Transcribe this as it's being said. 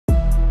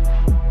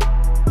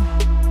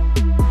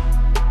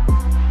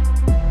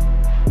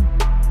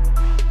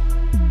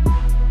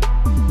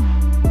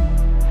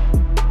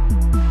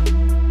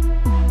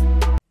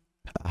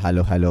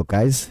Hello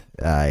guys,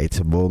 it's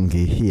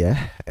Bongi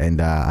here,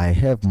 and I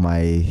have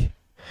my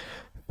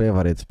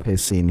favorite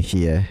person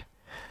here,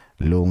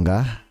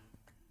 Lunga.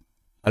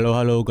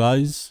 Hello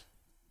guys.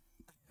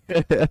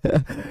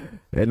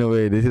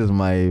 Anyway, this is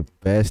my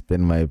best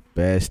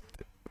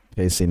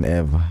person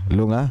ever,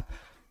 Lunga.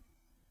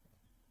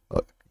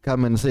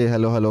 Come and say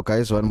hello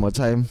guys one more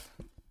time.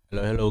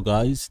 Hello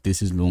guys,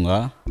 this is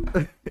Lunga.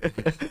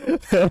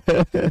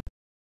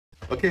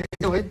 Okay,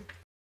 wait.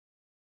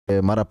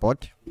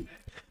 Marapot,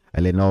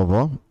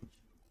 Lenovo,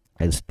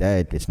 is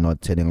dead, it's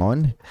not turning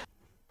on.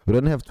 You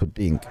don't have to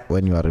think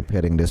when you are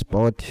repairing this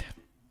board.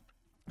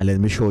 And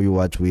let me show you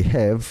what we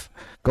have.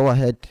 Go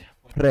ahead,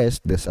 press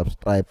the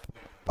subscribe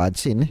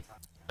button.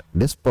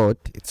 This board,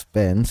 it's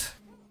bent,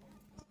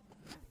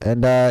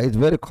 and it's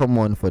very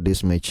common for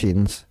these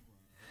machines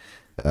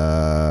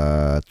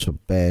to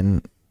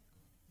bend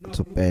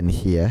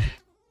here.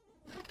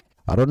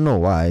 I don't know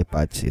why,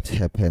 but it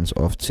happens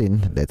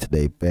often that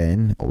they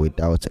bend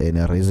without any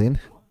reason.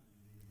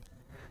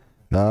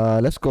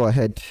 Let's go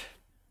ahead.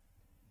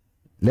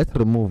 Let's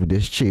remove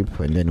this chip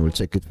and then we'll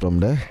check it from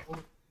there.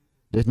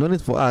 There's no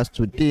need for us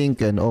to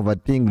think and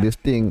overthink this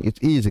thing. It's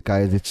easy,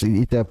 guys.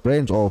 It has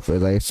brains off,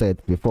 as I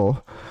said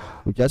before.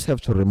 We just have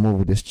to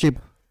remove this chip.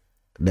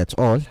 That's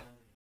all.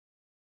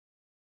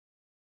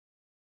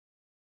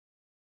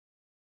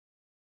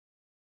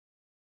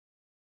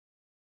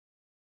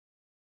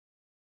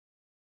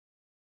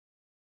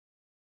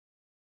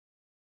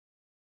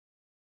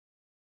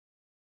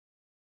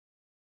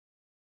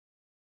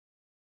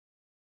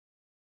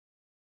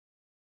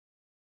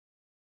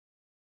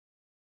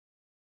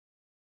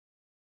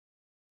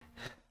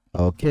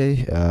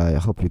 Okay, I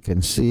hope you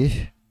can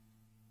see.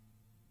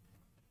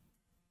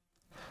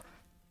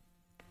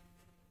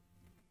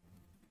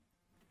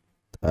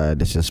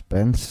 The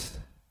suspense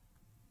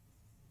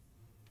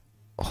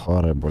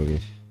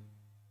horribly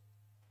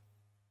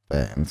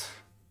bent.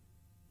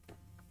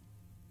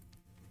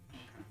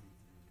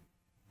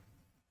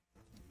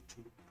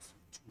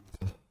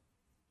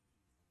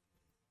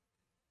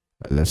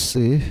 Let's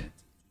see.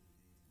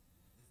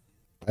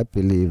 I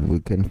believe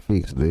we can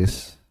fix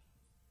this.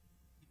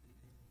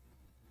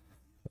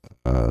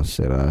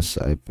 Seras,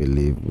 I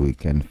believe we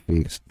can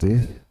fix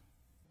this.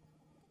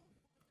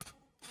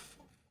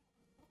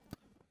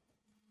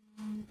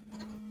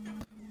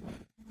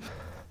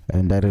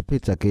 And I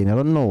repeat again, I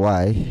don't know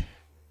why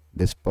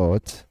the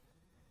spots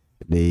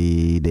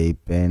they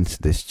bend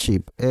this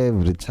chip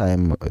every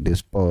time. The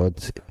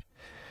spots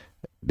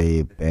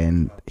they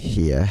bend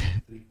here.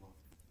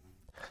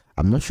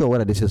 I'm not sure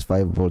whether this is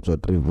 5 volts or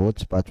 3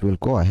 volts, but we'll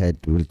go ahead,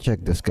 we'll check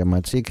the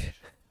schematic.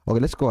 Okay,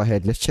 let's go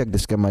ahead, let's check the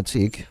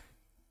schematic.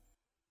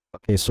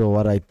 Okay, so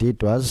what I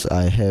did was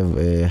I have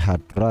a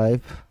hard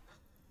drive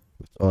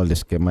with all the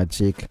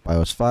schematic,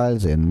 BIOS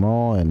files, and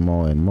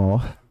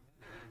more.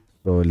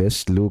 So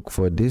let's look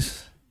for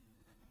this.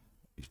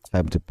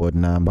 Type the port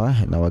number.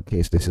 In our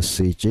case, this is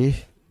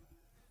CG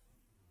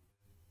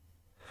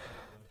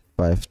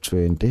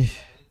 520.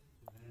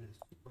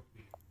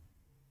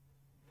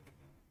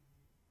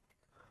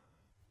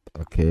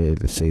 Okay,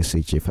 let's say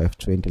CG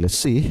 520. Let's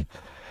see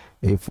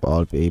if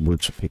I'll be able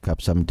to pick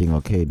up something.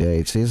 Okay, there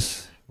it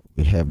is.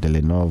 We have the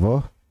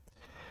Lenovo.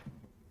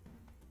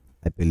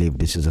 I believe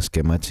this is a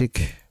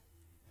schematic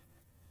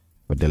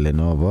for the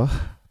Lenovo.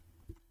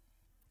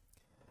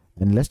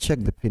 And let's check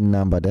the pin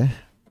number there.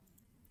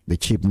 The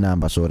chip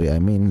number, sorry,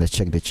 let's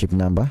check the chip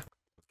number.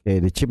 Okay,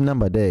 the chip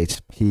number there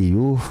is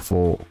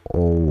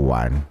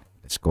PU401.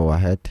 Let's go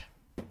ahead.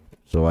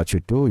 So what you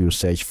do, you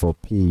search for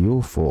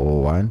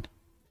PU401.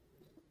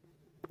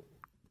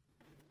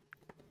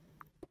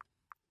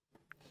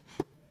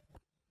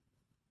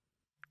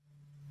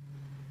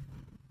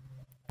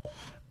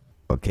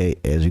 Okay,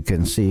 as you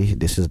can see,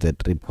 this is the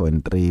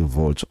 3.3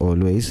 volts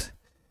always.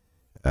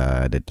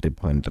 The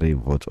 3.3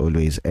 volts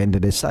always, and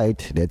the side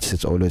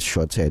that's always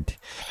shorted,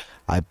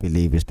 I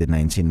believe, is the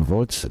 19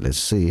 volts. Let's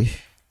see.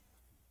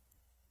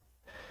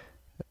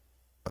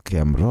 Okay,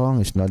 I'm wrong.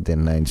 It's not the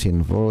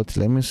 19 volts.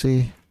 Let me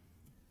see.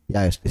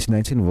 Yeah, it's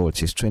 19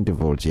 volts. It's 20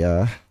 volts.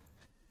 Yeah,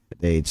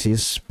 there it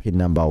is. Pin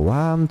number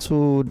 1,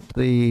 2,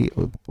 3.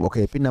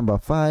 Okay, pin number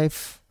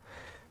 5,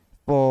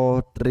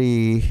 4,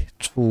 3,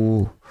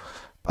 2.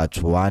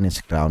 But 1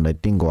 is ground. I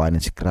think 1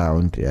 is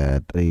ground.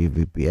 3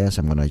 VPS.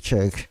 I'm gonna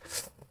check.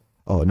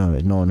 Oh no,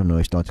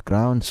 it's not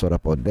ground. Sorry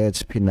about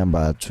that. Pin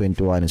number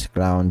 21 is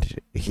ground.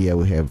 Here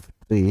we have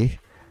 3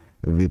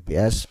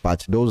 VPS.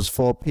 But those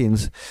 4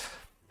 pins.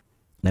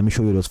 Let me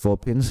show you those 4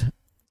 pins.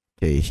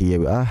 Okay, here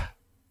we are.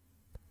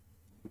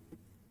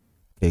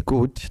 Okay,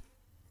 good.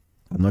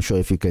 I'm not sure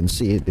if you can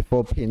see the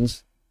 4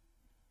 pins.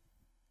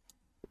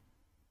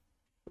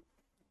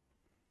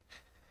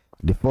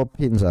 The 4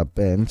 pins are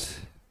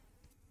bent.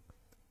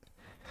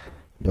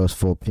 Those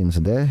 4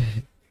 pins there,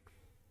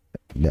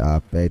 they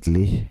are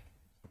badly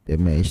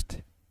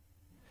damaged,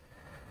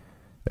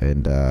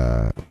 and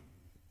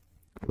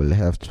we'll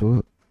have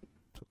to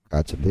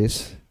cut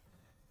this.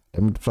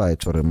 Let me try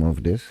to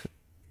remove this.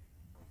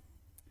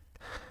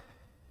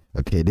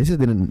 Okay, this is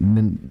the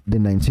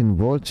 19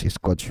 volts. It's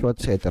got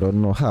shorted. I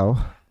don't know how,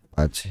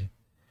 but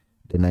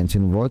the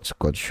 19 volts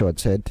got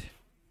shorted.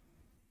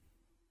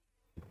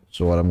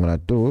 So what I'm gonna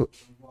do,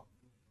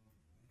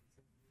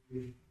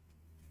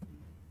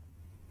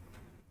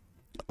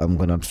 I'm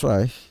gonna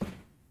try.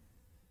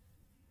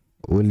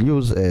 We'll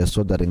use a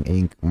soldering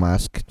ink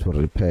mask to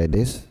repair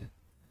this,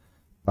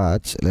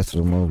 but let's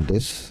remove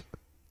this.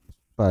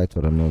 Try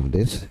to remove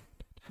this.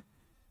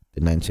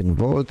 The 19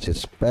 volts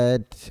is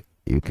bad.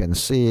 You can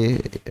see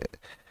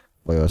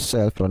for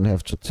yourself. Don't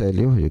have to tell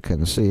you. You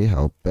can see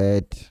how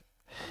bad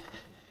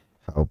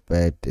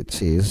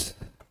it is.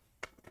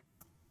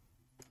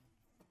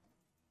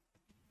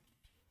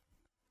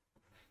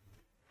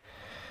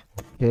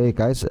 Okay,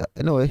 guys.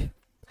 Anyway,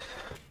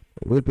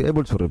 we'll be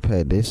able to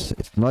repair this.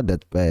 It's not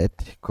that bad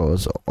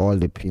because all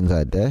the pins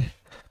are there.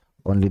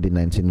 Only the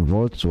 19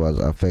 volts was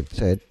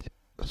affected.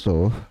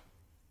 So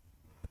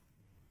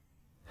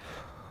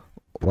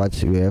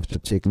what we have to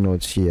take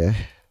notes here,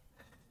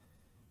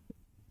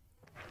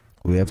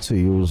 we have to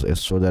use a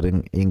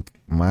soldering ink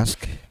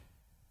mask.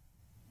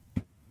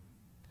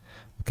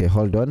 Okay,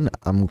 hold on.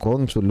 I'm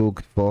going to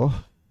look for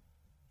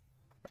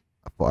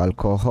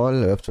alcohol.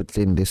 We have to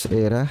clean this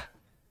area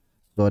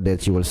so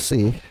that you will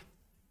see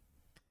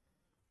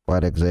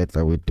what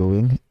exactly we're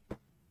doing.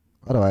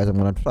 Otherwise, I'm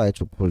gonna try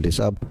to pull this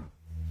up.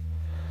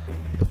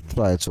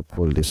 Try to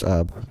pull this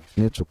up.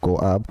 It needs to go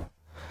up.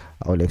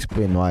 I will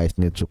explain why it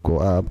needs to go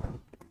up.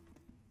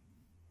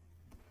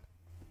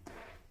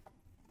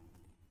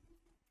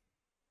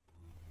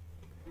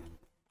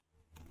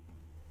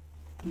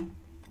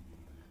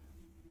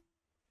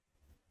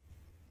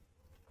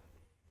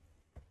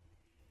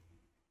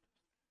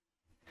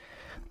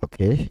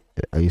 Okay,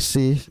 you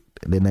see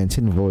the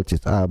 19 volts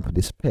is up,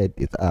 this pad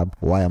is up.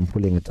 Why I'm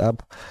pulling it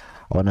up,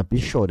 I want to be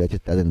sure that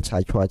it doesn't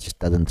touch it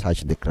doesn't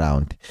touch the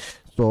ground.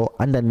 So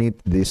underneath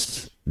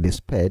this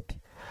pad,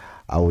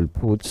 I will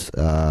put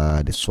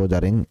the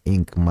soldering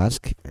ink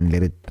mask and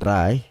let it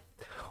dry.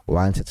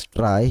 Once it's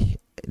dry,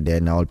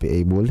 then I'll be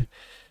able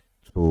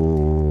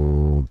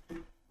to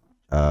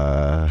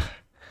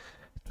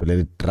let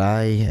it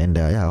dry, and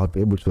yeah, I'll be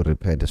able to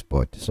repair the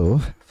spot.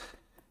 So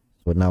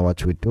now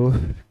what we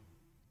do,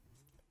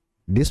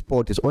 this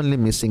port is only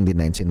missing the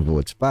 19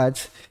 volts.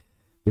 But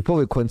before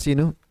we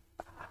continue,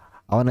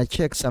 I want to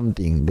check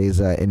something. There's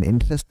an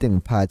interesting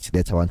part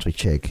that I want to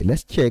check.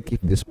 Let's check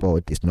if this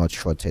port is not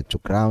shorted to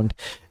ground,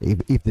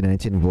 if the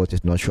 19 volt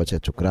is not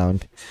shorted to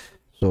ground.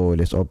 So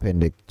let's open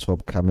the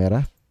top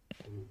camera,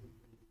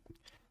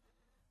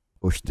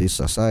 push this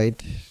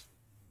aside.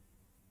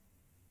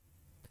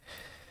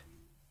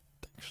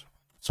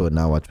 So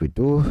now what we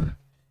do,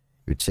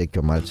 you take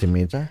your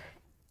multimeter,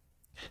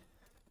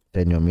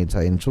 turn your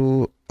meter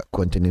into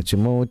continuity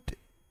mode.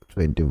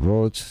 20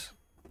 volts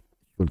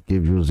should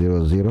give you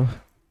 00.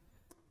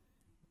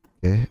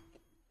 Okay,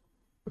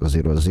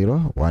 00.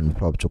 One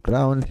probe to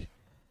ground.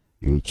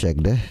 You check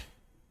the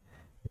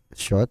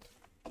short,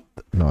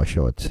 no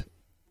short,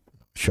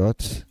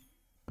 short.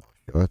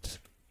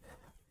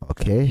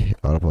 Okay,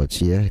 all about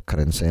here,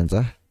 current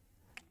sensor,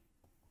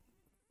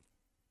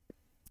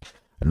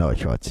 no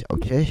short.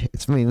 Okay,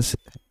 it means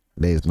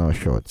there is no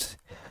short,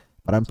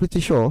 but I'm pretty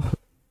sure.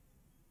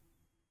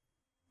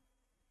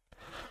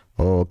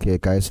 Okay,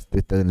 guys,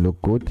 this doesn't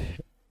look good.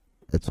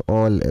 It's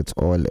all. The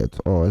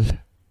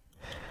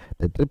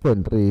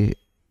 3.3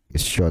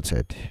 is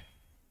shorted.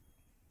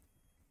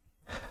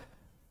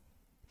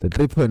 The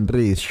 3.3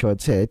 is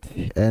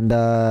shorted, and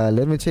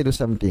let me tell you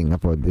something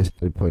about this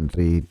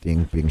 3.3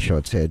 thing being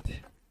shorted.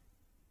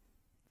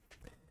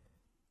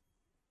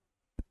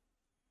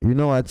 You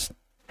know what?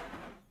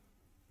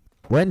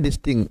 When this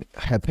thing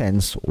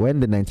happens, when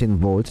the 19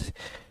 volts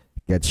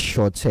gets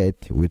shorted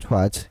with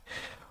what?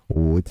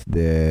 With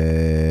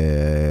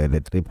the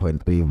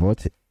 3.3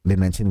 volt, the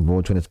 19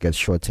 volts, when it gets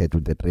shorted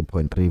with the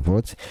 3.3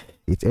 volts,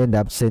 it ends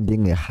up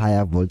sending a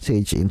higher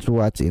voltage into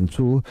what?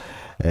 Into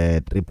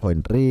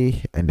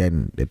 3.3, and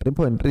then the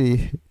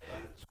 3.3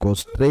 goes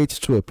straight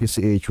to a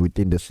PCH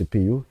within the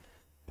CPU,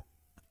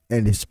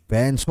 and it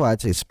spans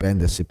what? It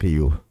spans the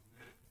CPU.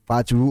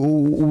 But we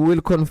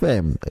will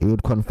confirm. You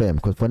would confirm,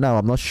 because for now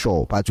I'm not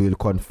sure, but we will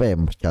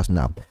confirm just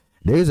now.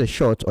 There is a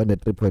short on the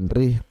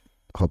 3.3.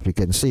 Hope you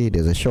can see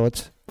there's a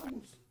short.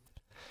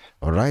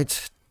 All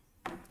right,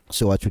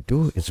 so what you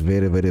do is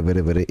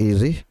very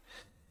easy.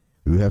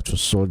 You have to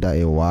solder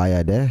a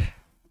wire there.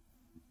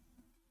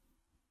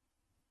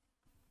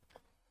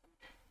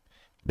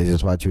 This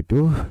is what you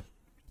do.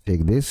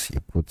 Take this, you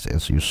put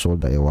as you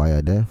solder a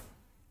wire there.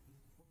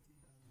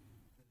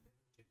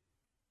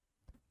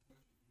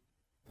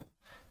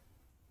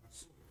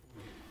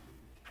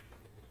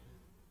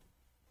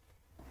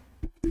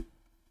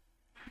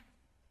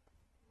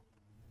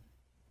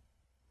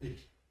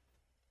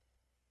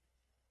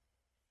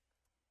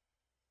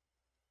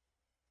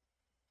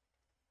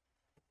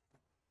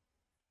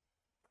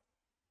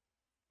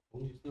 Oh,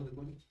 you still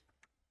recording?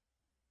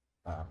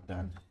 I'm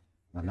done.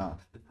 No,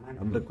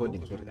 I'm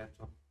recording. Sorry.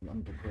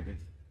 I'm recording.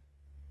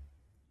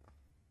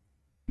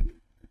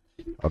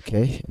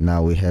 Okay,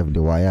 now we have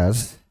the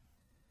wires.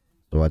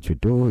 So what you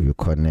do, you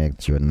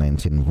connect your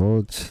 19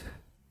 volts,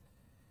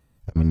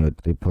 your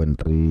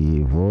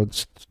 3.3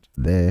 volts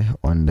there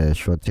on the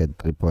shorted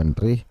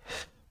 3.3.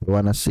 We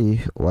want to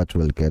see what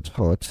will get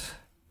hot.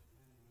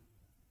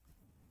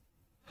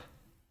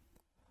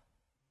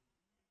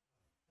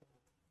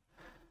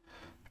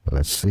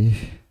 Let's see.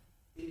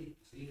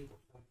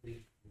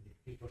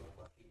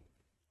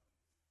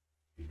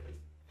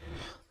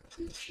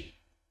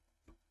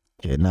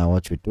 Okay, now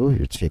what you do,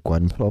 you take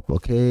one prop.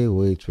 Okay,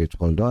 wait,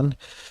 hold on.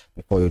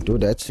 Before you do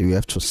that, you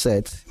have to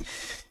set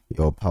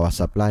your power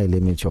supply,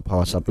 limit your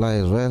power supply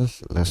as well.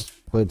 Let's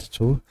put it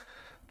to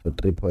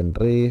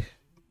 3.3.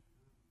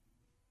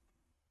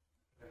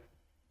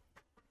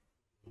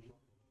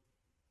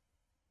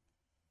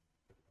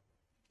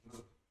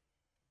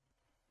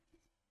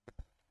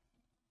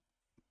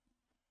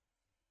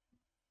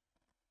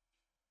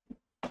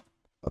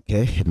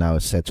 Okay, now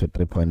it's set to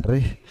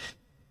 3.3,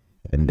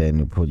 and then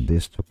you put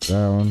this to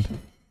ground.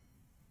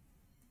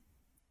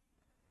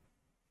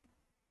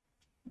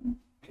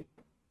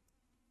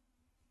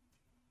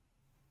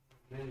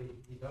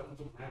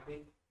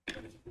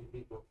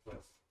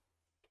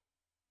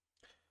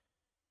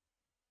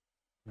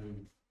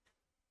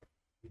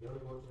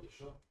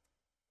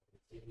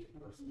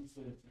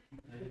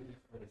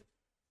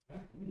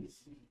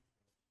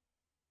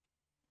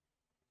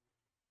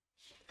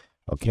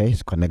 Okay,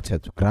 it's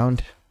connected to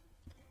ground.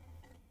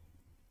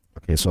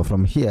 Okay, so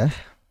from here,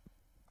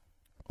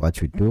 what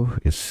we do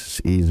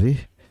is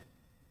easy.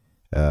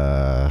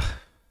 So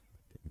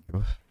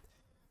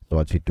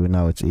what we do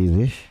now, it's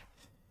easy.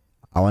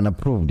 I want to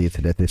prove this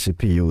that the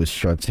CPU is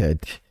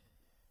shorted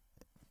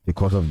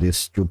because of this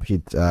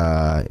stupid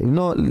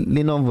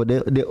Lenovo,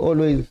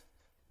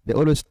 they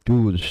always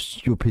do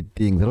stupid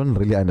things. I don't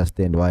really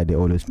understand why they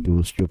always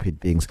do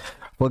stupid things.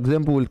 For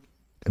example,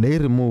 they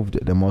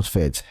removed the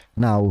MOSFET.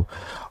 Now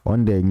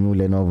on the new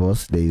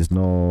Lenovo's there is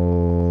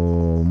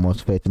no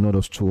MOSFET,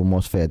 those two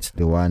MOSFETs,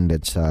 the one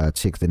that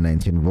takes the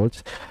 19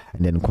 volts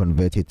and then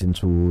convert it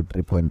into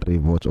 3.3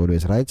 volts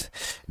always, right?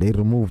 They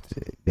removed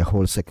the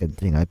whole second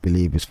thing. I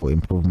believe is for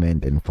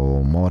improvement and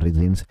for more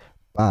reasons,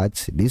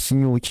 but this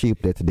new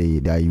chip that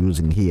they are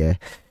using here,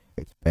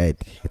 it's bad.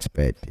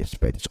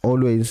 It's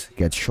always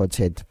gets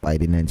shorted by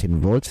the 19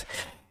 volts,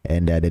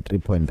 and the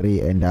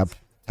 3.3 end up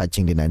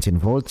touching the 19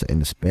 volts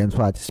and spends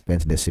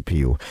the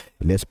CPU.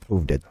 Let's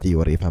prove that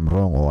theory, if I'm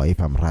wrong or if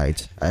I'm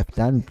right. I've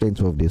done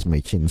plenty of these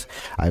machines,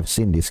 I've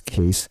seen this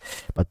case,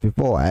 but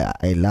before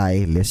I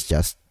lie, let's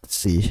just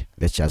see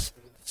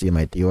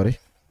my theory.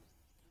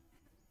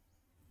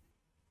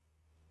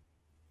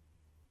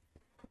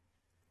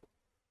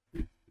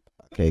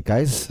 Okay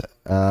guys,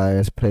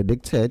 as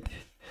predicted,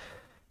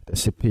 the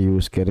CPU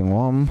is getting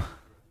warm.